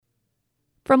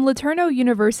From LeTourneau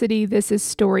University, this is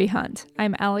Story Hunt.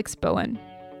 I'm Alex Bowen.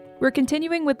 We're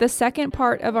continuing with the second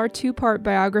part of our two-part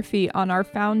biography on our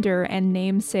founder and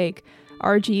namesake,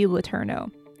 R.G.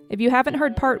 LeTourneau. If you haven't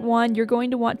heard part one, you're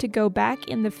going to want to go back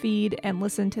in the feed and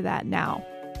listen to that now.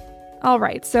 All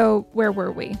right, so where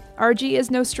were we? R.G.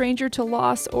 is no stranger to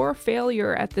loss or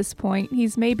failure at this point.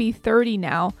 He's maybe 30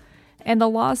 now, and the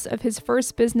loss of his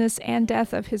first business and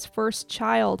death of his first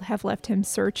child have left him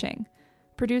searching.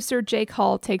 Producer Jake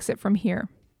Hall takes it from here.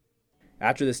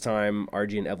 After this time,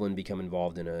 RG and Evelyn become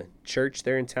involved in a church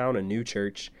there in town, a new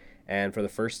church, and for the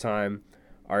first time,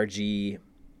 RG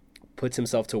puts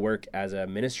himself to work as a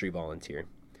ministry volunteer.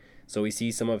 So we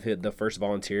see some of the first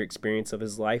volunteer experience of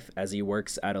his life as he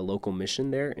works at a local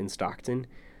mission there in Stockton,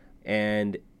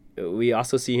 and we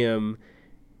also see him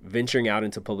venturing out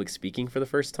into public speaking for the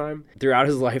first time. Throughout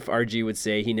his life, RG would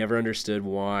say he never understood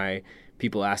why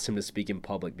people asked him to speak in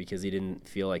public because he didn't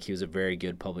feel like he was a very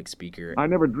good public speaker. I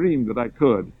never dreamed that I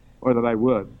could, or that I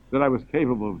would, that I was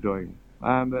capable of doing.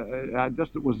 And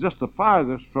it was just the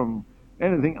farthest from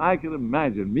anything I could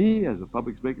imagine. Me as a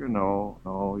public speaker? No,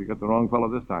 you got the wrong fellow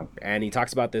this time. And he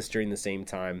talks about this during the same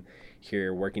time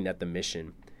here working at the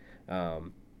mission.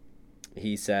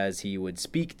 He says he would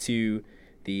speak to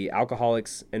the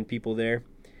alcoholics and people there,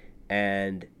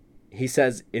 and he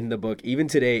says in the book, even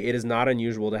today, it is not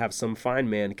unusual to have some fine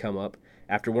man come up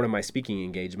after one of my speaking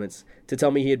engagements to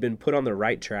tell me he had been put on the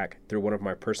right track through one of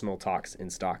my personal talks in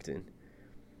Stockton.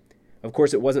 Of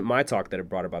course, it wasn't my talk that had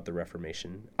brought about the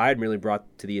Reformation. I had merely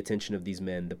brought to the attention of these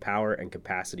men the power and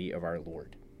capacity of our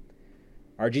Lord.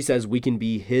 RG says we can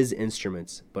be his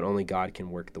instruments, but only God can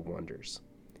work the wonders.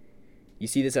 You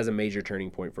see this as a major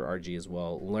turning point for RG as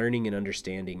well, learning and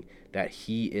understanding that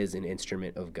he is an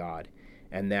instrument of God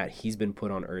and that he's been put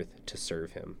on earth to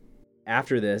serve him.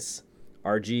 After this,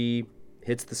 RG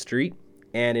hits the street,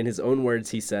 and in his own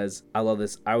words, he says, I love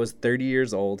this, I was 30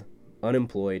 years old,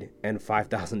 unemployed, and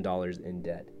 $5,000 in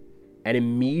debt. And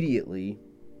immediately,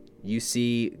 you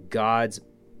see God's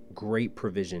great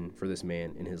provision for this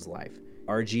man in his life.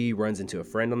 RG runs into a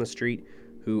friend on the street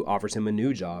who offers him a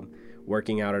new job,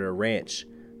 working out at a ranch,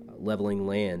 leveling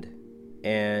land.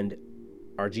 And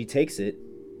RG takes it.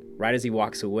 Right as he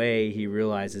walks away, he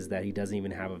realizes that he doesn't even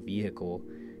have a vehicle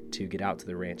to get out to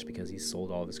the ranch because he's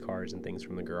sold all of his cars and things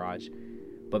from the garage.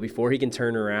 But before he can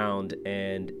turn around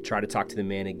and try to talk to the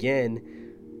man again,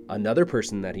 another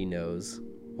person that he knows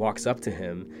walks up to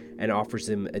him and offers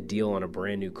him a deal on a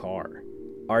brand new car.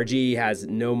 RG has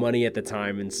no money at the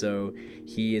time, and so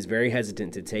he is very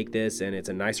hesitant to take this, and it's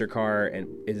a nicer car, and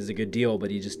it is a good deal, but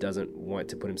he just doesn't want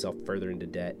to put himself further into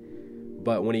debt.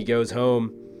 But when he goes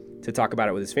home to talk about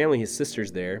it with his family, his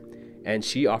sister's there, and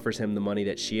she offers him the money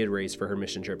that she had raised for her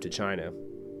mission trip to China.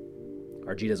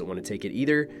 RG doesn't want to take it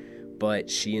either, but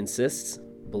she insists,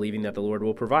 believing that the Lord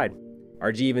will provide.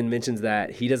 RG even mentions that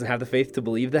he doesn't have the faith to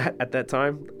believe that at that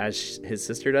time, as his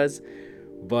sister does,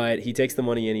 but he takes the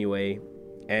money anyway,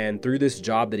 and through this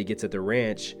job that he gets at the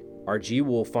ranch, RG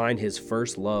will find his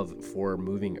first love for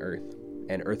moving earth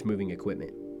and earth-moving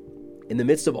equipment. In the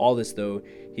midst of all this, though,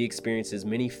 he experiences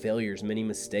many failures, many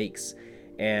mistakes,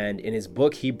 and in his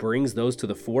book, he brings those to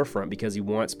the forefront because he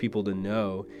wants people to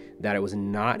know that it was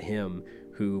not him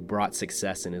who brought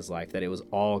success in his life, that it was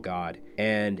all God,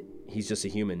 and he's just a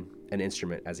human, an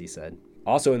instrument, as he said.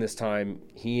 Also in this time,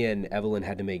 he and Evelyn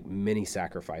had to make many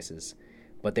sacrifices,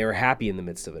 but they were happy in the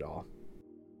midst of it all.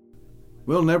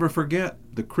 We'll never forget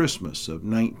the Christmas of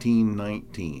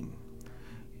 1919.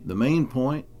 The main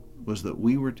point was that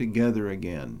we were together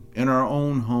again in our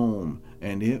own home,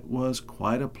 and it was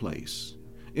quite a place.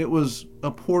 It was a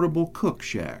portable cook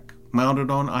shack mounted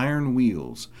on iron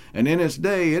wheels, and in its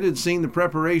day it had seen the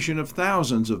preparation of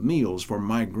thousands of meals for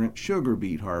migrant sugar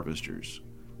beet harvesters.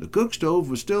 The cook stove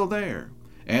was still there,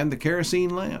 and the kerosene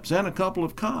lamps, and a couple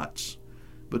of cots,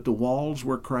 but the walls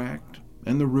were cracked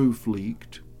and the roof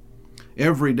leaked.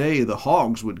 Every day the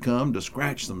hogs would come to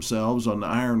scratch themselves on the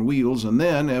iron wheels, and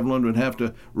then Evelyn would have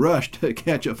to rush to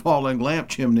catch a falling lamp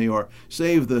chimney or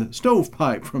save the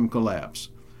stovepipe from collapse.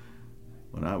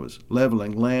 When I was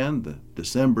leveling land, the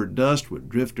December dust would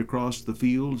drift across the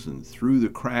fields and through the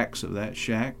cracks of that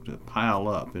shack to pile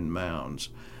up in mounds.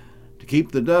 To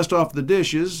keep the dust off the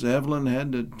dishes, Evelyn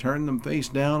had to turn them face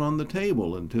down on the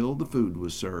table until the food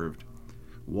was served.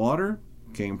 Water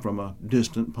came from a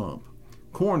distant pump.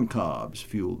 Corn cobs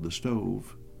fueled the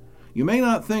stove. You may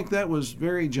not think that was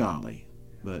very jolly,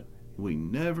 but we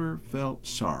never felt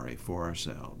sorry for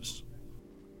ourselves.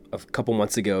 A couple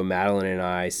months ago, Madeline and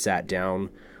I sat down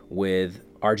with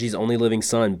RG's only living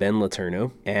son, Ben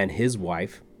LeTourneau, and his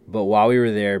wife. But while we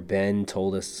were there, Ben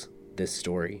told us this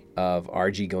story of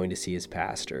RG going to see his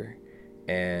pastor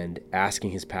and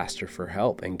asking his pastor for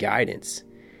help and guidance.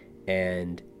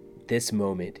 And this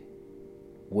moment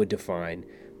would define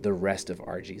the rest of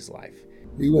RG's life.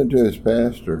 He went to his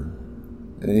pastor,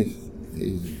 and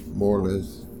he more or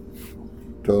less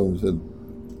told him, said,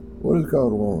 "What does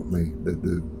God want me to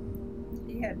do?"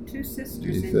 He had two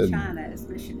sisters in China as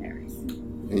missionaries.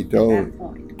 He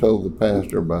told the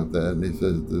pastor about that, and he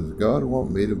says, "Does God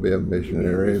want me to be a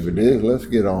missionary? If it is, let's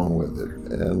get on with it."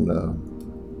 And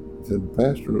the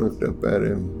pastor looked up at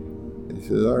him. He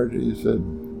said, "RG," he said,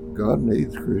 "God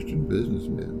needs Christian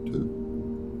businessmen too."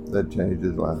 That changed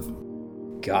his life.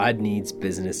 God needs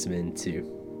businessmen too.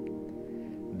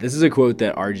 This is a quote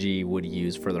that RG would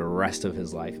use for the rest of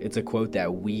his life. It's a quote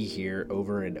that we hear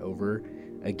over and over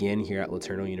again here at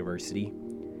LeTourneau University.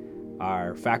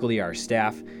 Our faculty, our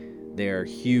staff, they're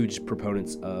huge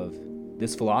proponents of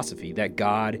this philosophy that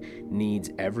God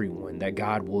needs everyone, that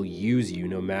God will use you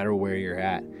no matter where you're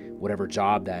at, whatever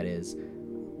job that is,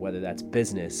 whether that's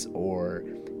business or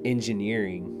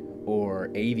engineering or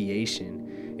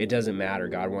aviation. It doesn't matter.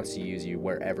 God wants to use you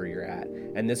wherever you're at.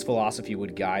 And this philosophy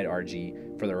would guide RG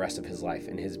for the rest of his life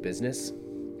in his business.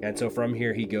 And so from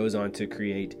here, he goes on to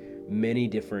create many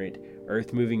different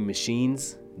earth-moving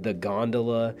machines, the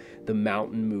gondola, the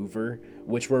mountain mover,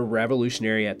 which were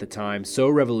revolutionary at the time, so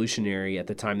revolutionary at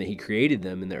the time that he created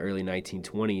them in the early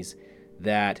 1920s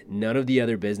that none of the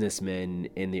other businessmen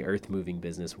in the earth-moving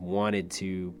business wanted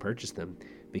to purchase them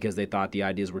because they thought the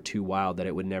ideas were too wild, that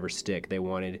it would never stick. They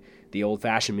wanted the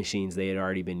old-fashioned machines they had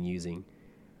already been using.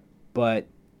 But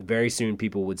very soon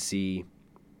people would see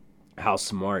how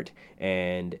smart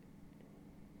and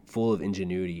full of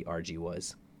ingenuity RG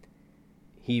was.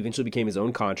 He eventually became his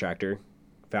own contractor,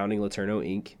 founding LeTourneau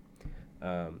Inc.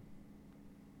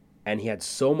 And he had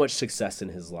so much success in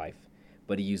his life,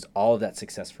 but he used all of that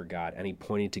success for God, and he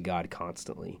pointed to God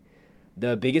constantly.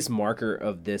 The biggest marker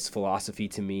of this philosophy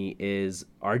to me is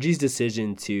RG's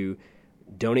decision to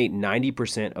donate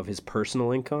 90% of his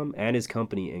personal income and his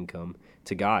company income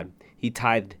to God. He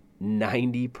tithed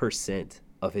 90%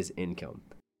 of his income.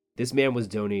 This man was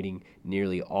donating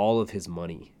nearly all of his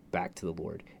money back to the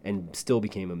Lord and still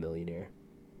became a millionaire.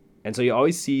 And so you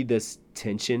always see this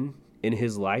tension in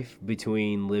his life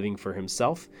between living for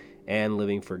himself and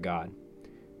living for God,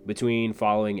 between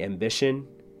following ambition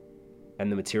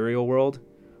and the material world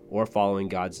or following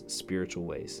God's spiritual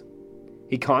ways.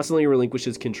 He constantly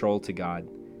relinquishes control to God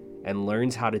and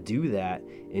learns how to do that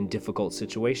in difficult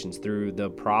situations, through the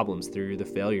problems, through the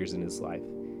failures in his life.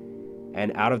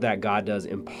 And out of that, God does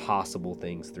impossible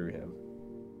things through him.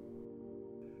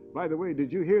 By the way,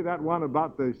 did you hear that one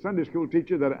about the Sunday school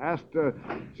teacher that asked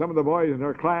some of the boys in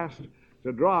her class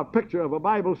to draw a picture of a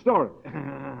Bible story?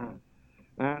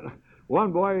 And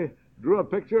one boy drew a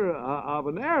picture of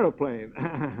an airplane.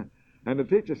 And the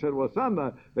teacher said, "Well,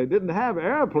 son, they didn't have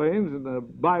airplanes in the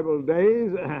Bible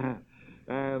days."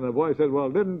 And the boy said, "Well,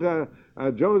 didn't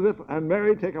Joseph and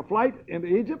Mary take a flight into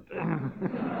Egypt?"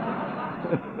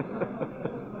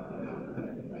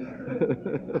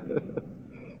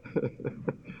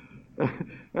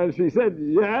 And she said,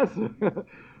 "Yes,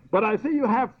 but I see you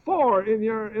have 4 in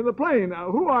the plane.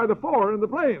 Who are the 4 in the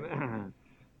plane?"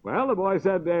 Well, the boy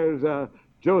said, "There's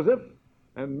Joseph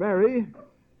and Mary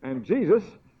and Jesus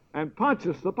and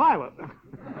Pontius the Pilate."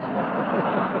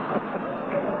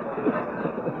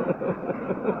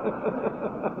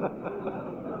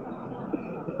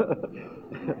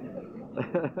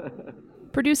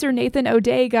 Producer Nathan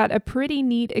O'Day got a pretty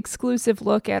neat exclusive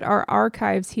look at our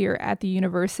archives here at the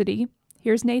university.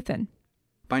 Here's Nathan.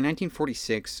 By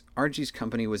 1946, RG's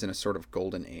company was in a sort of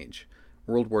golden age.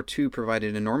 World War II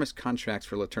provided enormous contracts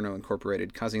for LeTourneau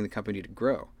Incorporated, causing the company to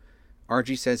grow.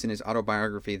 RG says in his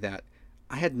autobiography that,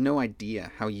 "I had no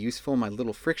idea how useful my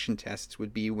little friction tests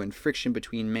would be when friction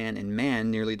between man and man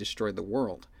nearly destroyed the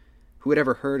world. Who had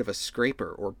ever heard of a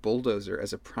scraper or bulldozer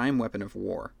as a prime weapon of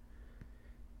war?"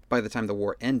 By the time the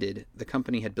war ended, the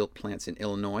company had built plants in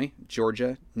Illinois,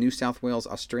 Georgia, New South Wales,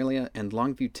 Australia, and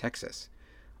Longview, Texas.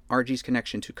 RG's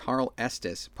connection to Carl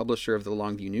Estes, publisher of the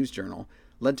Longview News Journal,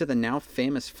 led to the now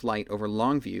famous flight over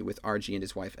Longview with RG and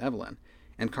his wife Evelyn,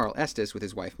 and Carl Estes with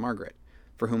his wife Margaret,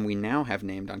 for whom we now have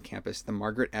named on campus the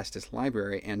Margaret Estes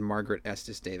Library and Margaret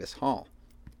Estes Davis Hall.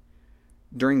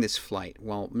 During this flight,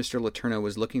 while Mr. LeTourneau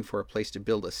was looking for a place to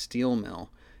build a steel mill,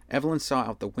 Evelyn saw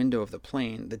out the window of the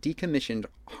plane the decommissioned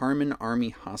Harmon Army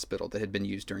Hospital that had been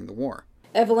used during the war.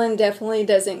 Evelyn definitely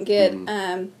doesn't get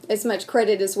as much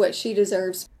credit as what she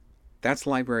deserves. That's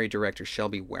Library Director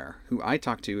Shelby Ware, who I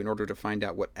talked to in order to find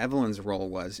out what Evelyn's role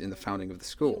was in the founding of the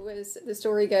school. The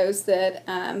story goes that,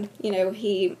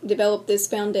 he developed this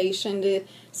foundation to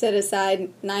set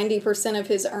aside 90% of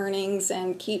his earnings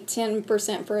and keep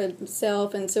 10% for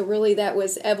himself. And so really that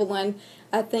was Evelyn.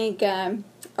 I think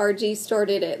RG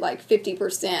started at like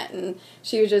 50%, and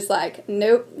she was just like,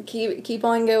 nope, keep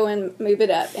on going, move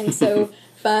it up. And so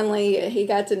finally he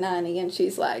got to 90, and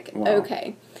she's like, wow.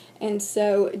 Okay. And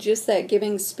so just that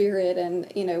giving spirit and,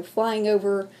 flying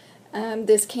over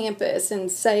this campus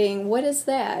and saying, what is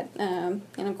that? And,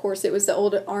 of course, it was the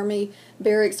old Army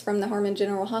barracks from the Harmon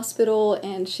General Hospital.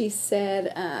 And she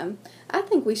said, I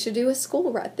think we should do a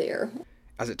school right there.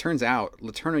 As it turns out,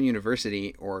 LeTourneau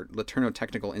University, or LeTourneau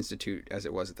Technical Institute as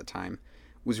it was at the time,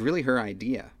 was really her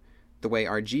idea. The way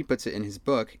RG puts it in his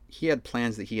book, he had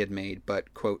plans that he had made,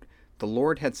 but, quote, the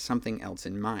Lord had something else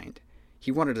in mind. He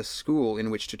wanted a school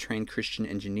in which to train Christian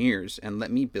engineers and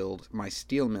let me build my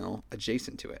steel mill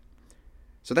adjacent to it.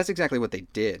 So that's exactly what they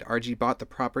did. RG bought the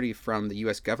property from the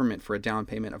U.S. government for a down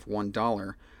payment of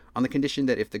 $1 on the condition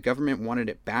that if the government wanted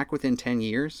it back within 10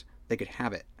 years, they could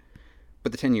have it.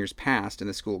 But the 10 years passed and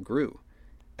the school grew.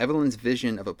 Evelyn's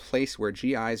vision of a place where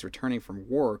GIs returning from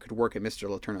war could work at Mr.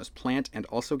 LeTourneau's plant and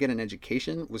also get an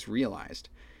education was realized,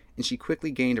 and she quickly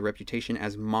gained a reputation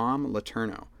as Mom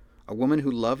LeTourneau, a woman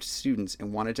who loved students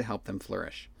and wanted to help them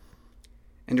flourish.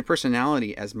 And her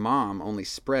personality as Mom only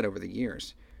spread over the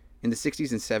years. In the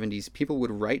 60s and 70s, people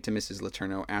would write to Mrs.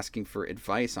 LeTourneau asking for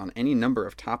advice on any number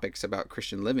of topics about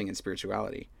Christian living and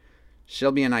spirituality.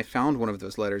 Shelby and I found one of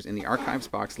those letters in the archives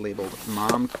box labeled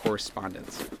Mom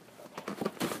Correspondence.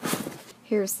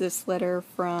 Here's this letter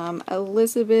from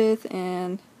Elizabeth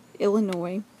in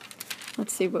Illinois.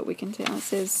 Let's see what we can tell. It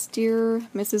says, Dear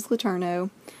Mrs. LeTourneau,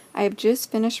 I have just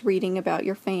finished reading about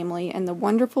your family and the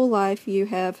wonderful life you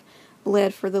have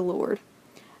led for the Lord.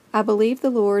 I believe the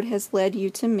Lord has led you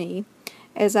to me,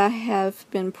 as I have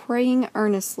been praying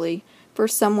earnestly for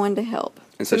someone to help.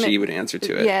 And so she would answer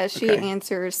to it. Yeah, she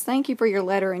answers, thank you for your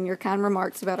letter and your kind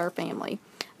remarks about our family.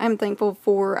 I am thankful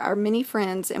for our many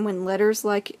friends, and when letters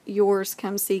like yours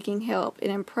come seeking help, it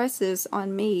impresses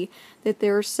on me that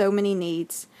there are so many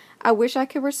needs. I wish I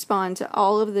could respond to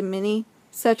all of the many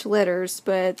such letters,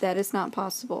 but that is not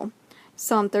possible.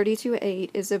 Psalm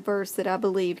 32:8 is a verse that I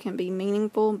believe can be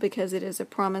meaningful because it is a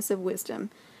promise of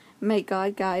wisdom. May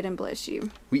God guide and bless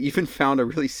you. We even found a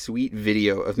really sweet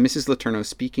video of Mrs. LeTourneau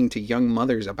speaking to young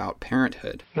mothers about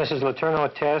parenthood. Mrs.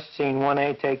 LeTourneau, test, scene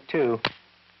 1A, take 2.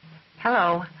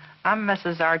 Hello, I'm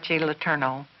Mrs. Archie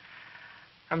LeTourneau.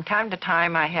 From time to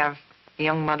time, I have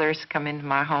young mothers come into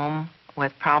my home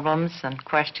with problems and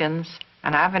questions.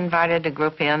 And I've invited a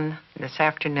group in this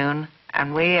afternoon,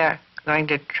 and we are going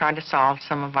to try to solve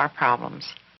some of our problems.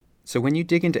 So when you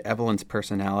dig into Evelyn's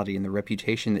personality and the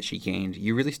reputation that she gained,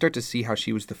 you really start to see how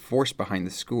she was the force behind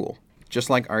the school.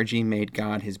 Just like RG made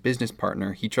God his business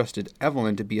partner, he trusted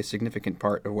Evelyn to be a significant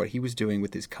part of what he was doing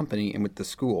with his company and with the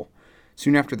school.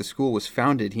 Soon after the school was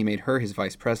founded, he made her his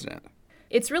vice president.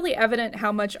 It's really evident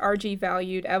how much RG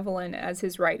valued Evelyn as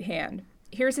his right hand.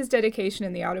 Here's his dedication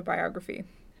in the autobiography.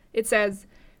 It says,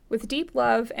 with deep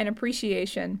love and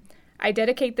appreciation, I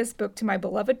dedicate this book to my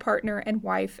beloved partner and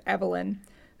wife, Evelyn,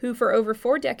 who for over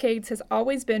 4 decades has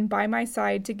always been by my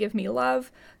side to give me love,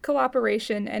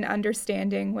 cooperation, and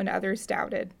understanding when others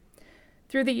doubted.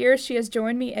 Through the years, she has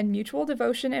joined me in mutual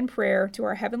devotion and prayer to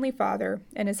our Heavenly Father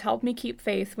and has helped me keep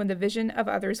faith when the vision of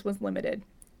others was limited.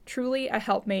 Truly a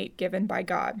helpmate given by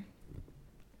God.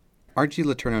 RG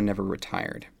LeTourneau never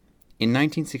retired. In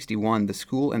 1961, the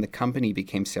school and the company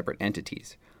became separate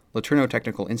entities. LeTourneau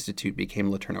Technical Institute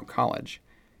became LeTourneau College.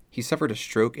 He suffered a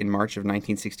stroke in March of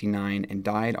 1969 and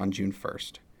died on June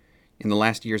 1st. In the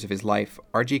last years of his life,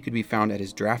 RG could be found at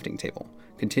his drafting table,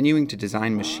 continuing to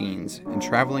design machines and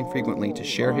traveling frequently to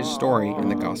share his story in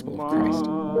the gospel of Christ.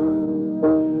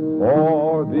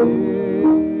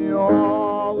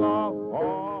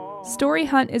 Story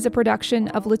Hunt is a production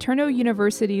of LeTourneau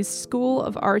University's School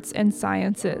of Arts and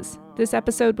Sciences. This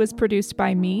episode was produced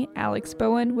by me, Alex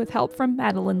Bowen, with help from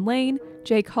Madeline Lane,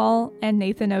 Jake Hall, and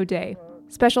Nathan O'Day.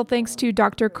 Special thanks to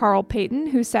Dr. Carl Payton,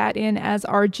 who sat in as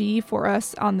RG for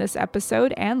us on this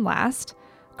episode and last.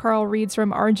 Carl reads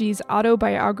from RG's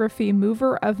autobiography,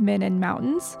 Mover of Men and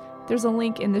Mountains. There's a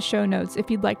link in the show notes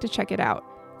if you'd like to check it out.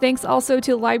 Thanks also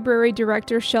to Library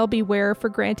Director Shelby Ware for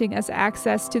granting us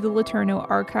access to the LeTourneau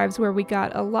archives where we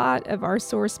got a lot of our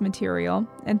source material,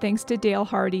 and thanks to Dale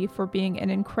Hardy for being an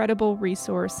incredible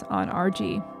resource on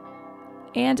RG.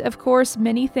 And of course,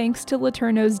 many thanks to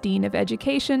LeTourneau's Dean of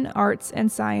Education, Arts,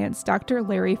 and Science, Dr.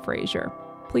 Larry Frazier.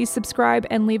 Please subscribe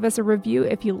and leave us a review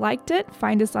if you liked it.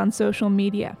 Find us on social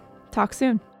media. Talk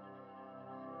soon.